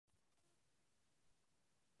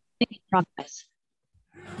progress.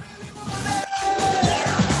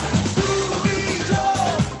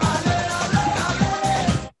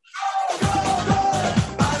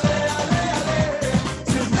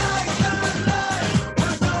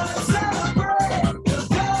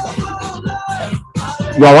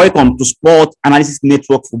 You are welcome to Sport Analysis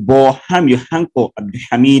Network Football. I'm your anchor,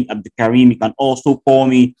 Abdulhamid Abdulkarim. You can also call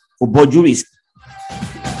me Football Jurist.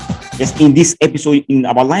 Yes, in this episode, in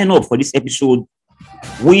our lineup for this episode,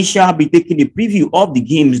 we shall be taking a preview of the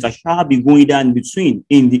games that shall be going down between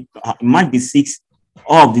in the match the sixth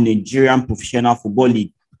of the Nigerian Professional Football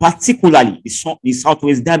League, particularly the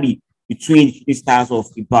Southwest Derby between the Shooting Stars of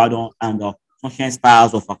Ibadan and the Sunshine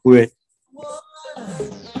Stars of Akure.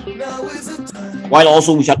 While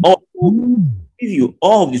also we shall also preview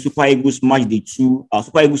of the Super Eagles match day two,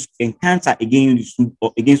 Super Eagles encounter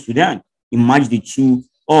against Sudan in match day two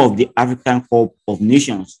of the African Cup of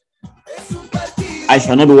Nations. I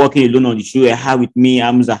shall not be working alone on the show. I have with me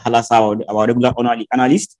Hamza Halasa, our regular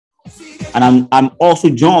analyst, and I'm also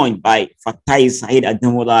joined by Fatai Said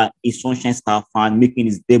Ademola, a Sunshine Star fan making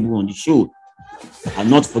his debut on the show. I'm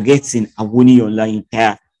not forgetting Awoni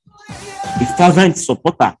Olayinka, a fervent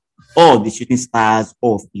supporter of the Shooting Stars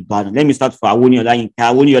of Ibadan. Let me start for Awoni Olayinka.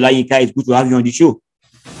 Awoni Olayinka, it's good to have you on the show.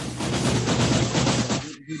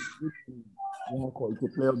 It's a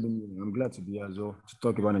player. I'm glad to be here as well to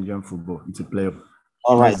talk about Nigerian football. It's a player.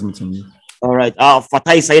 All right. Nice meeting you. All right.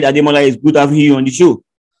 Fatai Said Ademola, it's good having you on the show.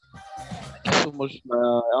 Thank you so much,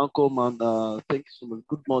 Uncle man. Thank you so much.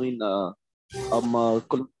 Good morning. I'm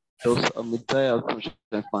I'm a tired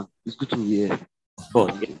Sunshine fan. It's good to be here.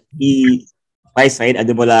 But Fatai Said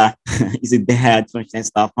Ademola is a diehard Sunshine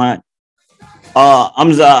Star fan.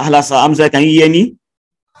 Hamza Halasa, Hamza, can you hear me?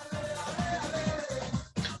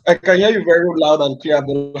 I can hear you very loud and clear,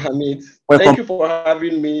 Abdul Hamid. Thank you for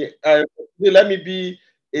having me. Let me be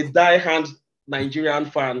a die-hard Nigerian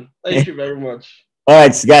fan. Thank you very much. All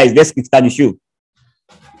right, guys, let's start the show.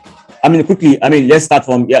 Quickly. Let's start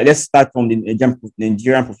from the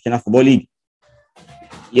Nigerian Professional Football League.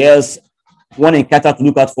 Yes, one encounter to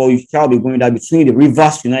look out for. You shall be going down between the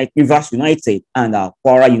Rivers United and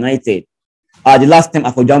Kwara United. The last time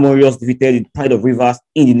Afrojan Warriors defeated the Pride of Rivers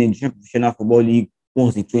in the Nigerian Professional Football League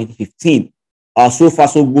was in 2015. So far,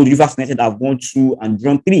 so good. Rivers United have won 2 and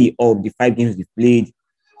drawn 3 of the 5 games they played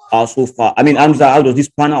so far. Hamza, how does this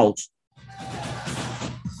pan out?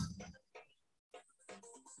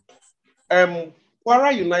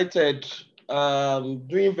 Kwara United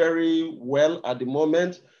doing very well at the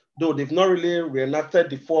moment, though they've not really reenacted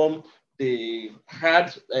the form they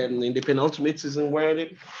had in the penultimate season where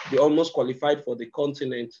they almost qualified for the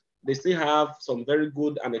continent. They still have some very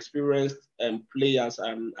good and experienced players,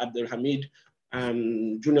 Abdul Hamid,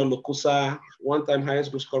 Junior Lokusa, one-time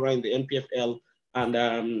highest goal scorer in the NPFL, and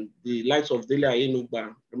the likes of Dele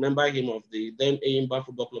Ayenugba. Remember him of the then Ayimba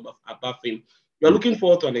Football Club of Abafin. You're looking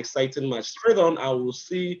forward to an exciting match. Straight on, I will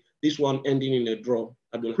see this one ending in a draw,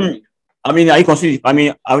 Abdul Hamid. Have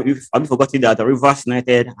you forgotten that the Rivers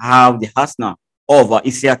United have the Arsenal of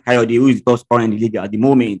Isia Coyote, who is top scorer in the league at the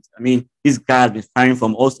moment? This guy has been firing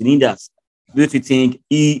from all cylinders. Do you think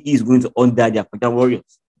he is going to under the African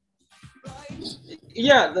Warriors?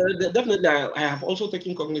 Yeah, definitely. I have also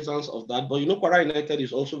taken cognizance of that. But Kwara United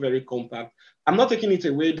is also very compact. I'm not taking it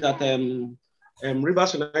away that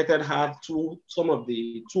Rivers United have two of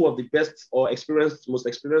the best or most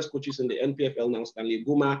experienced coaches in the NPFL now, Stanley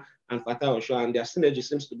Guma and Fatah Osho, and their synergy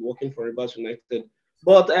seems to be working for Rivers United.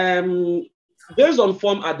 But based on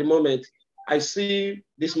form at the moment, I see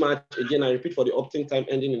this match again. I repeat for the opting time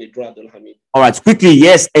ending in a draw, Abdul Hamid. All right, quickly,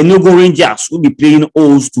 yes, Enugu Rangers will be playing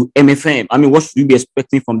host to MFM. What should we be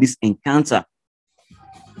expecting from this encounter?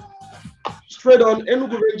 Straight on,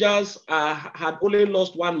 Enugu Rangers had only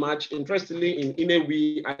lost one match, interestingly, in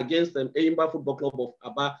Inewi against the Ayimba Football Club of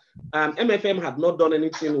Aba. MFM had not done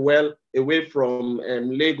anything well away from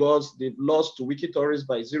Lagos. They've lost to Wiki Tourist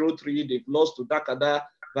by 0-3. They've lost to Dakada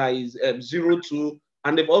by 0-2.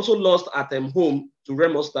 And they've also lost at home to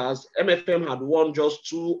Remo Stars. MFM had won just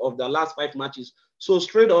 2 of their last 5 matches. So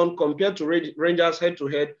straight on, compared to Rangers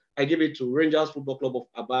head-to-head, I give it to Rangers Football Club of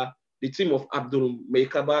Aba. The team of Abdul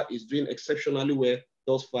Meikaba is doing exceptionally well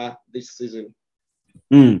thus far this season.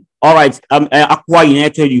 All right. Aqua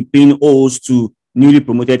United, you playing host to newly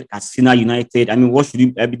promoted Katsina United. What should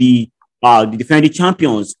you be the defending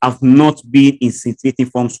champions have not been in scintillating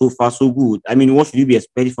form so far so good. What should you be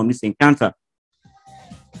expecting from this encounter?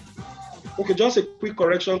 Okay, just a quick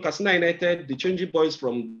correction. Katsina United, the changing boys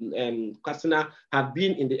from Katsina have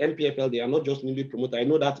been in the NPFL. They are not just newly promoted. I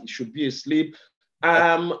know that it should be a slip.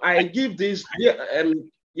 I give this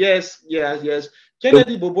Yes.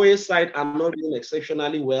 Kennedy Boboye's side are not doing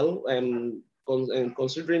exceptionally well, and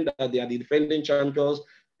considering that they are the defending champions,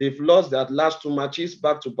 they've lost their last two matches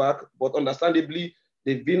back to back. But understandably,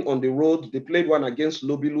 they've been on the road. They played one against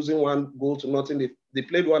Lobby, losing 1-0. They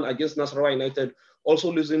played one against Nasarawa United,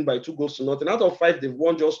 also losing by 2-0. Out of five, they've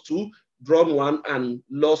won just two, drawn one, and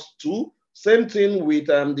lost two. Same thing with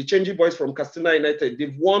the Changing Boys from Castina United.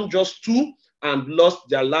 They've won just two and lost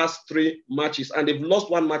their last three matches, and they've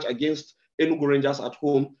lost one match against Enugu Rangers at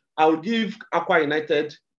home. I'll give Aqua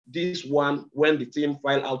United this one when the team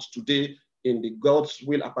file out today in the God's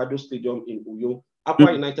Will Apado Stadium in Uyo.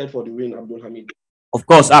 Aqua United for the win, Abdul Hamid. Of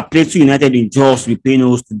course, Plateau United in Jos will pay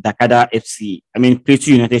nose to Dakada FC. I mean,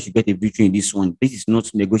 Plateau United should get a victory in this one. This is not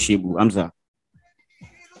negotiable, Hamza.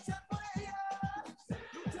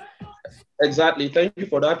 Exactly. Thank you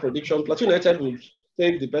for that prediction. Plateau United will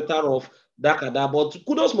take the better of Dakada, but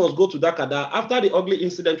kudos must go to Dakada. After the ugly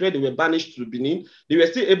incident where they were banished to Benin, they were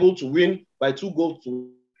still able to win by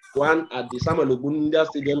 2-1 at the Samuel Ogbundia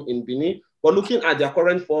Stadium in Benin. But looking at their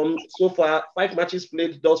current form so far, 5 matches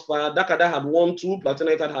played thus far, Dakada had won two, Plateau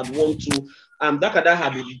United had won two, and Dakada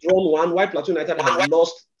had drawn one, while Plateau United had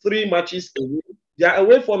lost 3 matches away. Their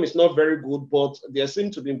away form is not very good, but they seem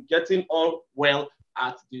to be getting on well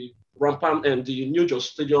at the Rampam and the New Jos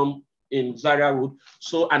Stadium in Zaria Road.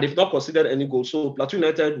 So, and they've not considered any goal. So, Plateau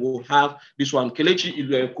United will have this one.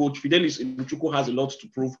 Kelechi, coach Fidelis Iluchuku has a lot to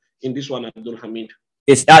prove in this one, Abdul Hamid.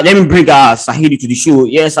 Yes, let me bring Sahid to the show.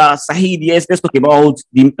 Yes, Sahid. Yes, let's talk about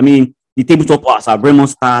the tabletoppers, Bremen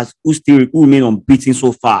Stars, who remain unbeaten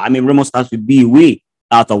so far. I mean, Bremen Stars will be away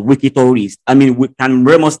out of Wiki Tourist. I mean, can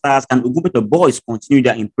Bremen Stars and Ugubeta Boys continue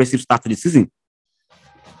their impressive start to the season?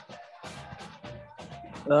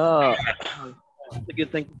 Again,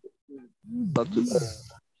 thank you.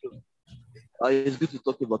 It's good to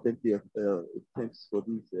talk about NPFL. Thanks for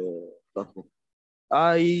this platform.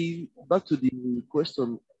 Back to the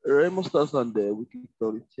question. Remo Stars and Wiki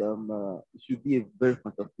Tourist. It should be a very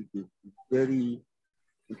fantastic game. Very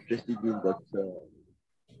interesting game that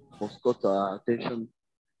must got our attention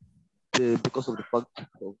because of the fact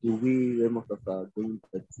of the way Remo Stars are going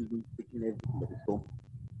that season, taking everything that is done.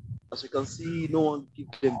 As you can see, no one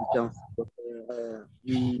gives them the chance. But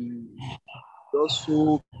we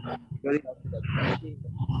also very happy that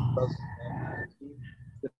that's doing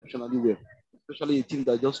exceptionally well, especially a team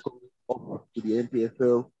that just coming up to the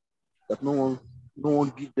NPFL. That no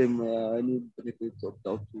one give them any benefits of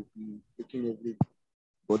doubt to be taking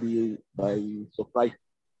everybody by surprise.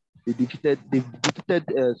 They defeated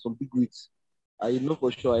some big weeks. I know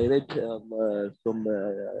for sure. I read some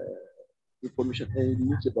information and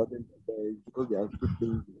news about them because they are still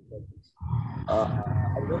playing.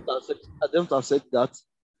 I don't accept that.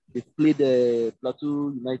 They played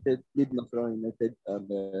Plateau United, played Nasarawa United, and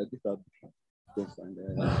these are different.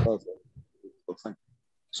 And that was concern.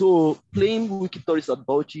 So playing Wiki Tourist at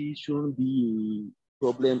Bauchi shouldn't be a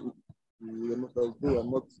problem. I'm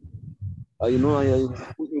not,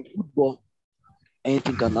 in football,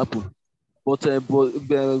 anything can happen. But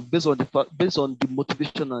based on the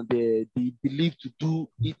motivation and the belief to do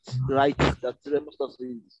it right that Remo Stars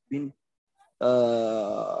has been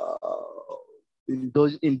uh,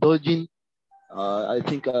 indulging, I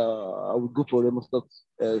think I would go for Remo Stars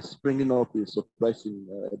springing up a surprise in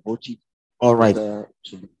Bochi. All right.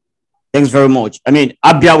 Thanks very much. I mean,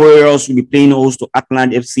 Abia Warriors will be playing host to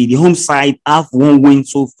Atlant FC. The home side have one win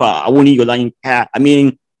so far. I want your line. I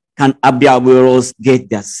mean, can Abia Warriors get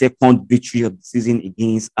their second victory of the season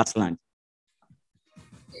against Atlant?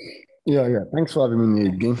 Yeah. Thanks for having me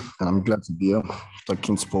again. And I'm glad to be here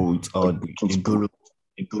talking sport with the guru.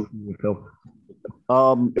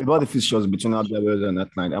 About the fixtures between Abia Warriors and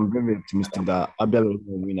Atlant, I'm very optimistic that Abia Warriors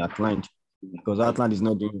will win Atlant because Atlant is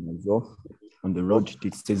not doing as well on the road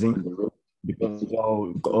this season because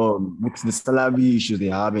with the salary issues they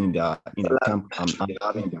have in the camp,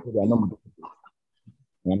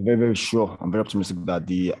 I'm very, very sure. I'm very optimistic that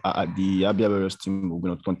the Abia Warriors team will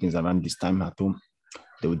not turn things around this time at home.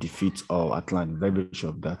 They will defeat Atlant. Very, very sure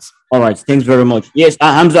of that. All right, thanks very much. Yes,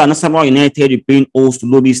 Hamza, Nasarawa United is playing host to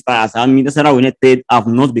Lobby Stars. I mean, Nasarawa United have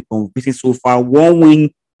not been convincing so far. 1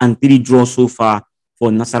 win and 3 draws so far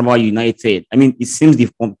for Nasarawa United. I mean, it seems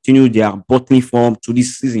they've continued their bottling form to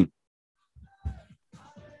this season.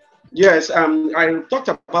 Yes, I talked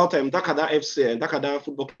about Dakada FC and Dakada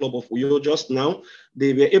Football Club of Uyo just now.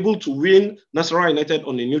 They were able to win Nasarawa United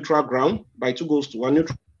on a neutral ground by 2-1.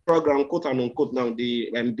 Neutral ground, quote and unquote, now the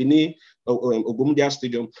Benin Ogumdia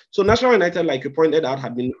Stadium. So Nasarawa United, like you pointed out,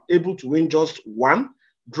 had been able to win just 1,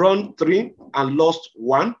 drawn 3, and lost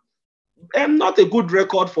 1. Not a good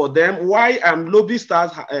record for them. Why Lobby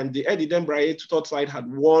Stars, the Eddie Dembraye tutor side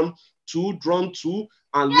had won two, drawn two,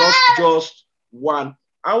 and lost just one.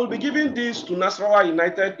 I will be giving this to Nasarawa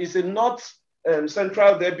United. It's a North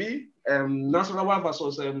Central derby, Nasarawa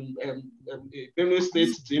versus Benue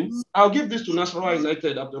State team. I'll give this to Nasarawa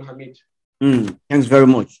United, Abdul Hamid. Thanks very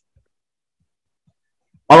much.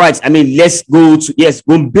 All right, I mean, let's go to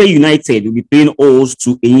Gombe United will be playing host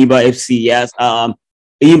to Enyimba FC. Yes,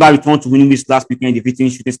 Enyimba returned to winning this last weekend, defeating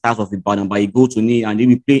Shooting Stars of Ibadan by a goal to nil, and they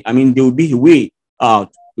will play. I mean, they will be away at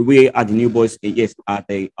the New Boys, yes, at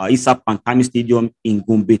the Issa Pantami Stadium in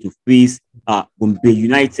Gombe to face Gombe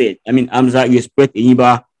United. I mean, Amza, you expect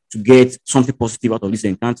Enyimba to get something positive out of this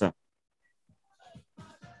encounter?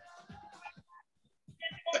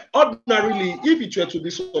 Ordinarily, if it were to be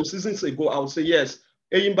some seasons ago, I would say yes,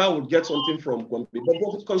 Eyimba would get something from Gombe.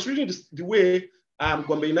 But considering the way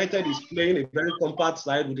Gombe United is playing a very compact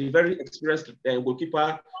side with a very experienced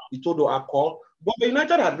goalkeeper, Itodo Akko, Gombe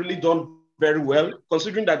United had really done very well,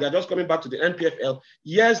 considering that they're just coming back to the NPFL.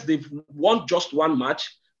 Yes, they've won just one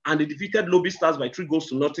match, and they defeated Lobby Stars by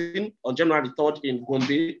 3-0 on January 3rd in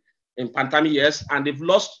Gombe, in Pantami, yes, and they've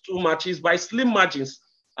lost two matches by slim margins.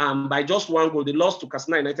 By just one goal. They lost to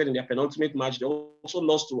Kasina United in their penultimate match. They also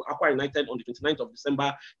lost to Aqua United on the 29th of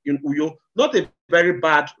December in Uyo. Not a very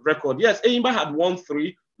bad record. Yes, Eyimba had won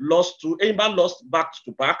three, lost two. Eyimba lost back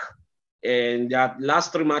to back. And their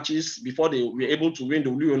last three matches before they were able to win the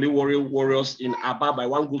Oluyole Warriors in Aba by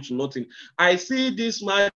 1-0. I see this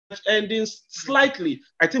match ending slightly.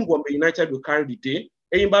 I think Gombe United will carry the day.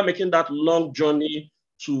 Eyimba making that long journey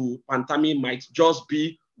to Pantami might just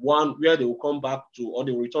be one where they will come back to, or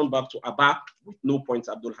they will return back to Aba with no points,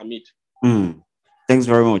 Abdul Hamid. Thanks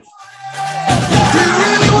very much.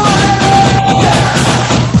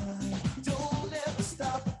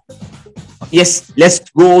 Yes, let's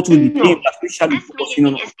go to the game that we shall be focusing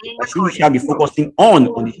on. We shall be focusing on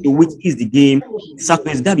the show, which is the game,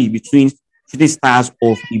 Southwest Derby between Shooting Stars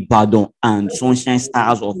of Ibadan and Sunshine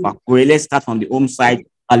Stars of Akure. Let's start from the home side.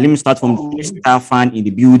 Let me start from the star fan in the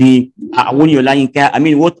building. I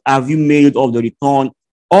mean, what have you made of the return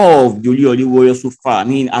of the Oluyole Warriors so far? I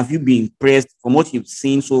mean, have you been impressed from what you've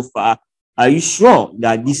seen so far? Are you sure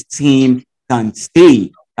that this team can stay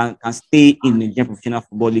in the Nigerian Professional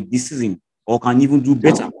Football League this season, or can even do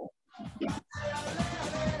better? Yeah,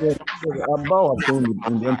 about what saying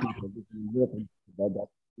in the MPFL, that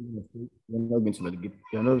you're not going to relegate.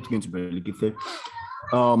 You're not going to be relegated.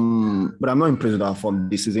 But I'm not impressed with our form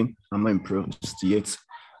this season. I'm not impressed yet.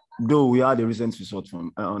 Though we had a recent result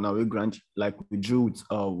from on our way ground, like we drew with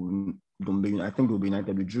Gombe. I think we'll be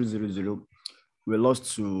United. We drew 0-0. We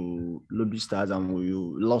lost to Lobby Stars and we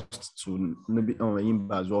lost to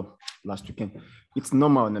Imba as well last weekend. It's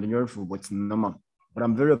normal in Nigerian football. It's normal. But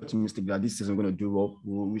I'm very optimistic that this season is going to do well.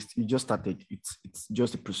 We just started. It's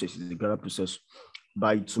just a process. It's a gradual process.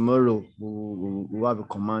 By tomorrow, we'll have a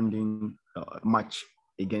commanding match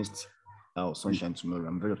against Sunshine tomorrow.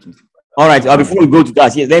 I'm very optimistic. All right. Before we go to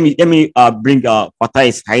that, yes, let me bring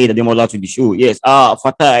Fatai Saeed Ademola to the show. Yes.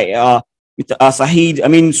 Fatai, with Saeed. I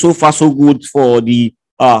mean, so far so good for the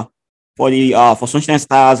for Sunshine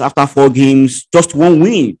Stars after 4 games, just one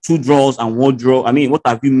win, 2 draws, and 1 draw. I mean, what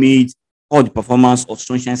have you made of the performance of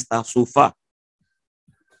Sunshine Stars so far?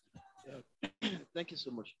 Thank you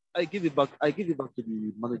so much. I give it back. I give it back to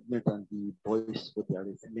the management and the boys for their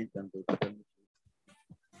resilience and the determination.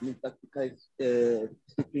 Mr. Kika is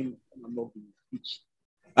speaking along the speech.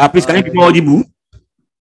 Please, can you be more audible?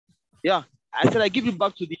 Yeah, I said I give it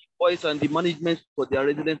back to the boys and the management for their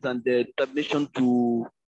resilience and their determination to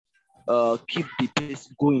keep the pace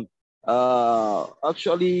going.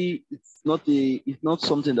 Actually, it's not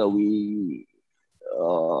something that we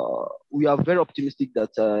are very optimistic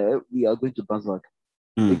that we are going to bounce back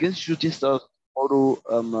against Shooting Stars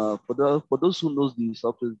tomorrow. For those who knows the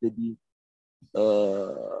Southwest Derby,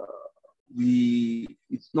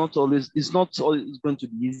 it's not always going to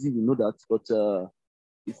be easy. We know that, but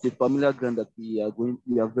it's a familiar ground that we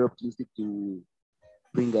are very optimistic to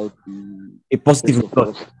bring out a positive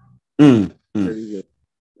result.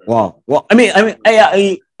 Wow. Well, I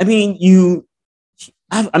mean, you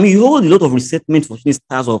hold a lot of resentment for Shooting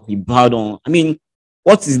Stars of Ibadan. I mean,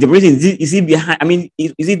 what is the reason? Is it behind? I mean,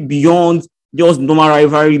 is it beyond just normal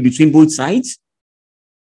rivalry between both sides?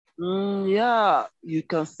 Yeah, you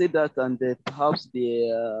can say that, and perhaps their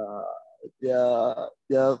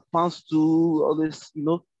fans too always,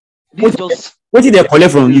 what did they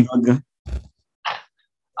collect from you?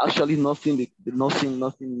 Actually, nothing,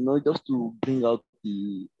 just to bring out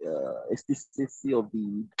the ecstasy of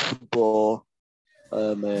the football,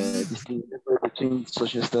 this thing, between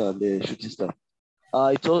Sunshine Star and the Shooting Star.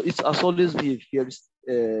 It has always been a fierce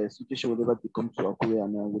situation whenever they come to Akure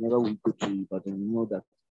and whenever we go to Ibadan, we know that.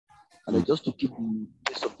 And just to keep the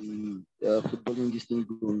pace of the footballing this thing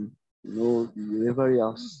going, the rivalry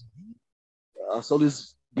has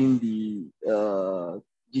always been the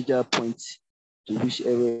giga point to which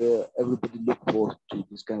everybody look forward to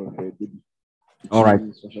this kind of debut. All right.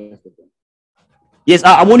 Yes,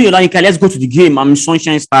 I want you, like, let's go to the game.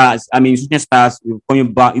 Sunshine Stars. Sunshine Stars will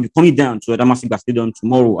coming back. Will be coming down to Adamasigba Stadium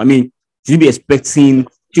tomorrow. Should you be expecting?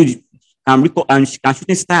 Can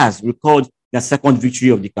Shooting Stars record the second victory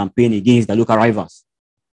of the campaign against the local rivals?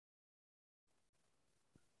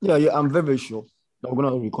 Yeah, I'm very, very sure that we're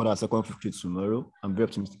going to record our second victory tomorrow. I'm very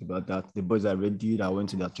optimistic about that. The boys are ready. I went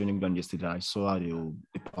to their training ground yesterday. I saw how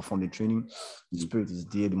they perform the training. The spirit is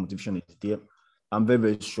there. The motivation is there. I'm very,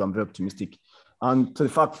 very sure. I'm very optimistic. And to the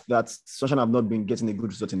fact that Sunshine have not been getting a good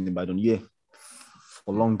result in Ibadan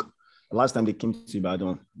for long. The last time they came to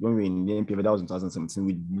Ibadan, when we were in the NPFL, that was in 2017,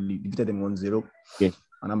 we defeated them 1-0. Yes.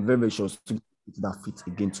 And I'm very, very sure to get that fit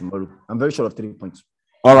again tomorrow. I'm very sure of 3 points.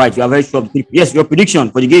 All right, you are very sure. Yes, your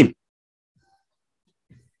prediction for the game.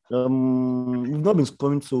 We've not been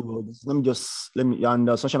scoring so well.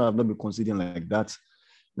 And Sunshine have not been conceding like that.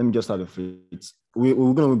 Let me just have a faith. We're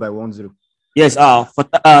going to win by 1-0. Yes, for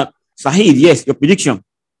Sahid, yes, your prediction.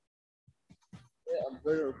 Yeah, I'm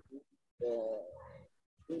very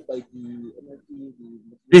by the energy.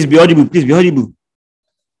 Please be audible.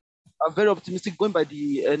 I'm very optimistic going by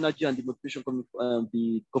the energy and the motivation coming from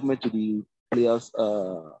the government to the players.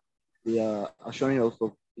 They are assuring us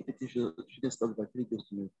of Shooting Stars by 3 goals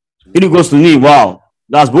to nil. 3 goals to nil. Wow,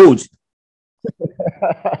 that's bold.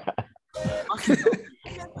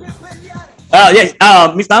 Yes,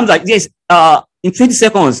 Mr. Hamza, yes, in 20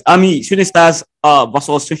 seconds, Shooting Stars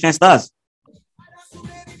versus Sunshine Stars.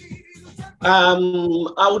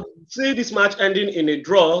 I would see this match ending in a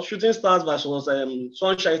draw. Shooting Stars versus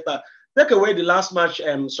Sunshine Stars. Take away the last match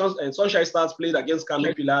Sunshine Stars played against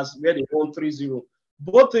Kano Pillars where they won 3-0.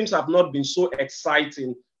 Both teams have not been so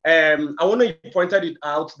exciting. I want to pointed it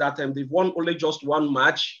out that they've won only just one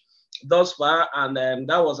match thus far, and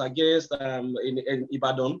that was against in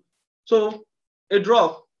Ibadan. So a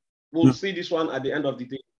draw. We'll see this one at the end of the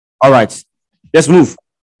day. All right, let's move.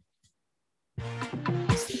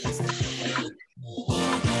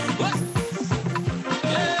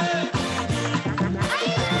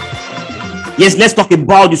 Yes, let's talk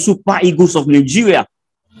about the Super Eagles of Nigeria.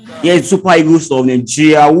 Yes, Super Eagles of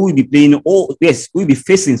Nigeria who will be playing. We'll be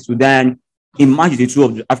facing Sudan in match 2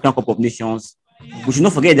 of the African Cup of Nations. We should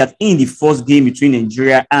not forget that in the first game between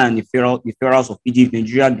Nigeria and the Pharaohs of Egypt,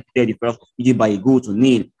 Nigeria defeated the Pharaohs of Egypt by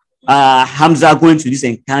 1-0. Hamza, going to this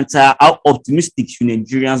encounter, how optimistic should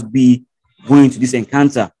Nigerians be going to this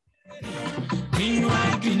encounter?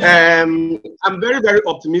 I'm very, very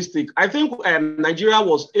optimistic. I think Nigeria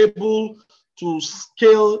was able to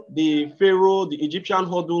scale the Egyptian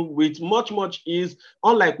hurdle with much ease,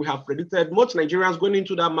 unlike we have predicted. Most Nigerians going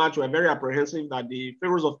into that match were very apprehensive that the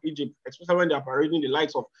Pharaohs of Egypt, especially when they are parading the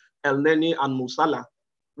likes of El Neni and Musala,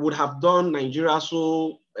 would have done Nigeria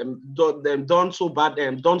done so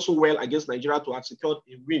well against Nigeria to have secured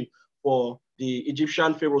a win for the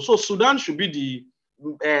Egyptian Pharaohs. So Sudan should be the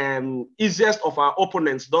easiest of our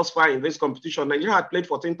opponents thus far in this competition. Nigeria had played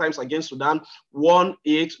 14 times against Sudan, won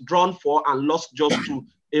 8, drawn 4, and lost just 2.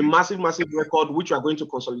 A massive record, which we are going to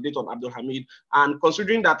consolidate on Abdul Hamid. And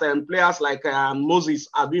considering that players like Moses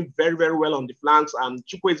are doing very, very well on the flanks, and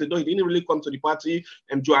Chukwueze, he didn't really come to the party,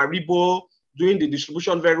 and Joaribo doing the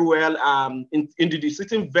distribution very well,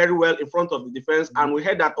 sitting very well in front of the defense. And we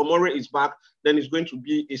heard that Omore is back, then it's going to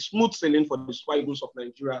be a smooth sailing for the Super Eagles of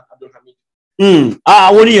Nigeria, Abdul Hamid.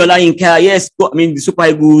 Only yes, the Super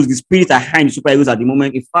Eagles, the spirit are high in the Super Eagles at the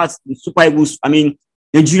moment. In fact, the Super Eagles,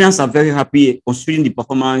 Nigerians are very happy considering the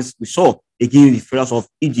performance we saw against the Pharaohs of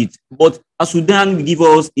Egypt. But Sudan will give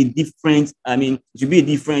us a different, it will be a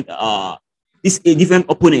different, a different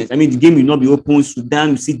opponent. The game will not be open. Sudan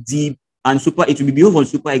will sit deep, and it will be over for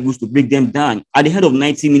Super Eagles to break them down. At the head of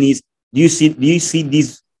 90 minutes, do you see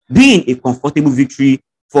this being a comfortable victory?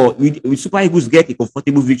 Will Super Eagles get a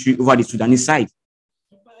comfortable victory over the Sudanese side?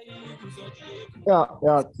 Yeah.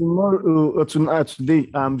 Today,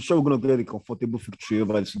 I'm sure we're going to get a comfortable victory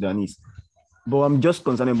over the Sudanese. But I'm just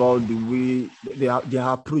concerned about the way they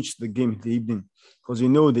have approached the game in the evening. Because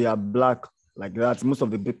they are black like that. Most of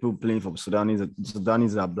the people playing for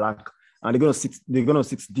Sudanese are black. And they're gonna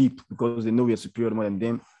sit deep because they know we are superior more than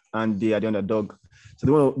them, and they are the underdog.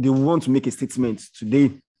 So they want to make a statement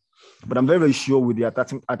today. But I'm very, very sure with the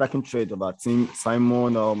attacking threat of our team,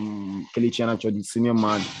 Simon, Kelechi Iheanacho, the senior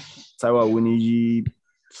man, Saiwa Winiji,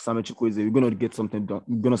 Samuel Chukwueze, we're going to get something done.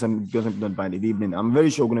 We're going to get something done by the evening. I'm very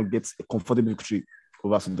sure we're going to get a comfortable victory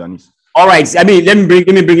over Sudanese. All right. I mean, let me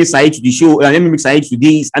bring Said to the show. Let me bring Said to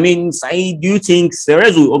this. I mean, Said, do you think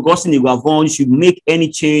Cerezo, Augustine Iguavon should make any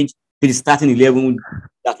change to the starting 11?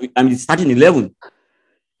 Starting 11.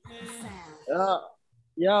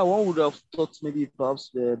 Yeah, one would have thought maybe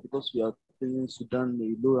perhaps because we are playing Sudan,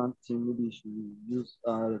 a low-ranked team, maybe we should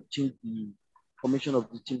change the formation of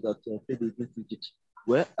the team that played against Egypt.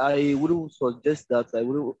 Well, I wouldn't suggest that. I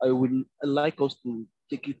would like us to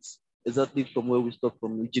take it exactly from where we stopped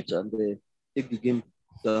from Egypt and take the game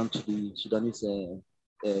down to the Sudanese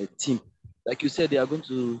team. Like you said, they are going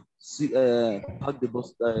to pack the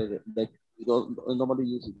bus like we don't normally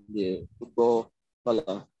use in the football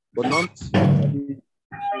color, but not with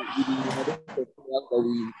the identity that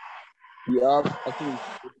we have. I think we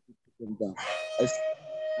should put them down. I see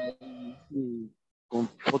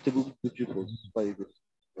comfortable victory for Super Eagles.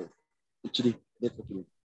 Actually, definitely.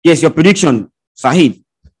 Yes, your prediction, Sahid.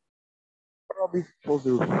 Probably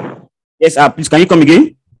 4-0. Yes, please, can you come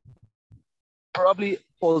again? Probably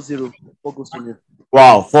 4-0. 4 goals to nil.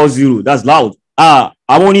 Wow, 4-0. That's loud. I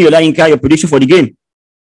want you to your prediction for the game.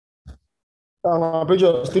 My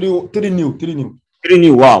prediction is 3-0.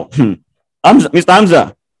 3-0. Wow. Mr.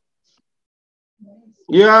 Hamza.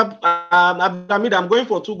 Yeah, I'm going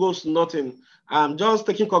for 2 goals to nothing. I'm just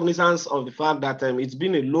taking cognizance of the fact that it's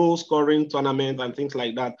been a low-scoring tournament and things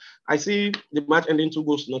like that. I see the match ending 2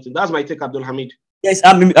 goals to nothing. That's my take, Abdul Hamid. Yes,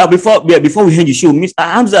 before we end the show, Mr.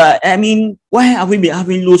 Hamza, I mean, why have we been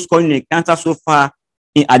having low-scoring encounters so far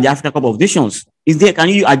at the African Cup of Nations? Can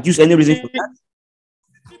you adduce any reason for that?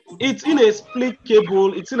 It's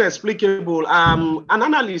inexplicable. An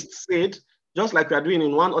analyst said, just like we are doing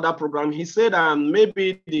in one other program, he said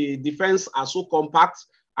maybe the defense are so compact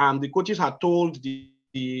and the coaches had told the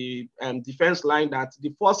defense line that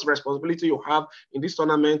the first responsibility you have in this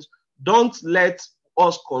tournament, don't let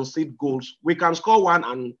us concede goals. We can score one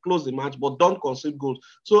and close the match, but don't concede goals.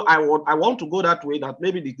 So I want to go that way, that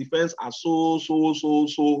maybe the defense are so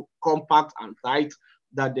compact and tight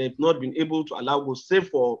that they've not been able to allow goals, save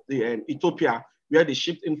for the Ethiopia, where they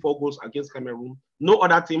shipped in 4 goals against Cameroon. No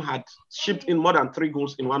other team had shipped in more than 3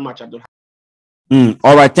 goals in one match.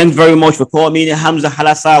 All right, thanks very much for calling me. Hamza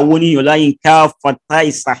Halasa, Woni Olayinka,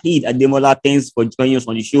 Fatai Sahid Ademola, thanks for joining us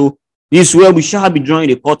on the show. This way, we shall be drawing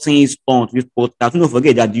the curtains on this podcast. Don't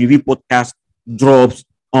forget that the review podcast drops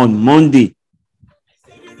on Monday.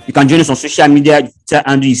 You can join us on social media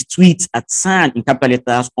and his tweets at SAN in capital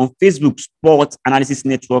letters, on Facebook, Sports Analysis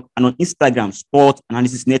Network, and on Instagram, Sports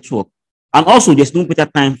Analysis Network. And also, there's no better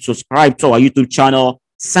time to subscribe to our YouTube channel.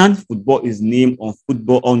 SAN Football is named on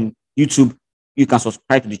football on YouTube. You can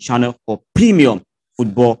subscribe to the channel for premium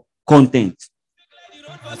football content.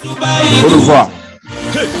 Au revoir.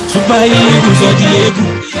 Super Eagles are the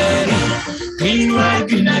able. Green, white,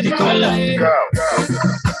 green are the color.